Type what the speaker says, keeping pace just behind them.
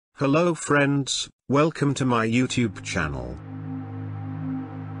Hello friends, welcome to my YouTube channel.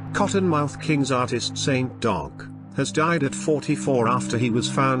 Kottonmouth Kings artist Saint Dog has died at 44 after he was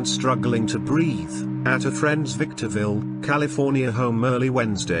found struggling to breathe at a friend's Victorville, California home early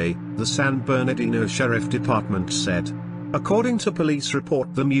Wednesday, the San Bernardino Sheriff Department said. According to police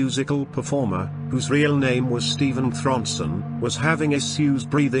report, the musical performer, whose real name was Steven Thronson, was having issues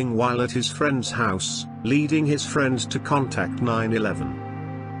breathing while at his friend's house, leading his friend to contact 911.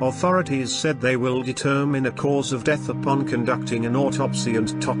 Authorities said they will determine a cause of death upon conducting an autopsy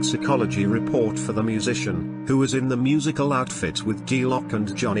and toxicology report for the musician, who was in the musical outfit with D-Lock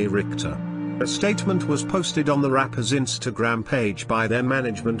and Johnny Richter. A statement was posted on the rapper's Instagram page by their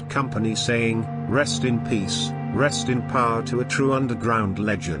management company saying, "Rest in peace, rest in power to a true underground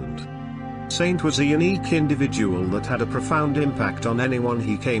legend." Saint was a unique individual that had a profound impact on anyone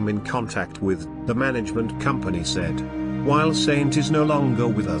he came in contact with, the management company said. While Saint is no longer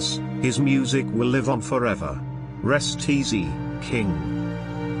with us, his music will live on forever. Rest easy, King.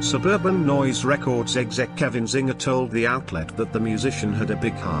 Suburban Noise Records exec Kevin Zinger told the outlet that the musician had a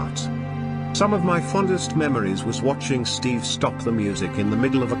big heart. "Some of my fondest memories was watching Steve stop the music in the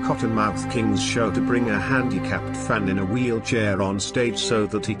middle of a Kottonmouth Kings show to bring a handicapped fan in a wheelchair on stage so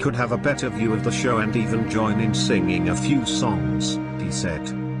that he could have a better view of the show and even join in singing a few songs," he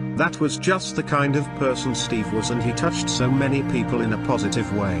said. That was just the kind of person Steve was, and he touched so many people in a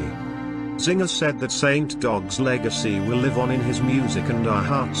positive way. Zinger said that Saint Dog's legacy will live on in his music, and our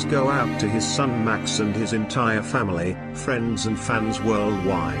hearts go out to his son Max and his entire family, friends and fans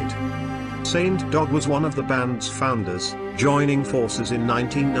worldwide. Saint Dog was one of the band's founders, joining forces in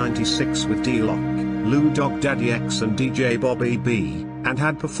 1996 with D-Lock, Lou Dog Daddy X and DJ Bobby B, and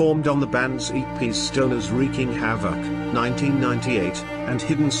had performed on the band's EPs Stoners Wreaking Havoc, 1998, and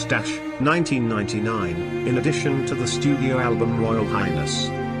Hidden Stash, 1999, in addition to the studio album Royal Highness.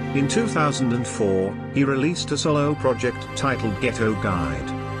 In 2004, he released a solo project titled Ghetto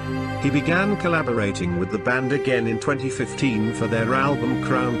Guide. He began collaborating with the band again in 2015 for their album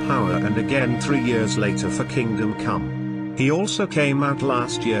Crown Power, and again 3 years later for Kingdom Come. He also came out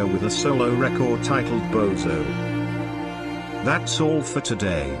last year with a solo record titled Bozo. That's all for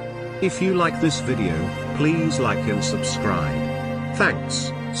today. If you like this video, please like and subscribe.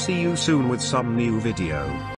 Thanks, see you soon with some new video.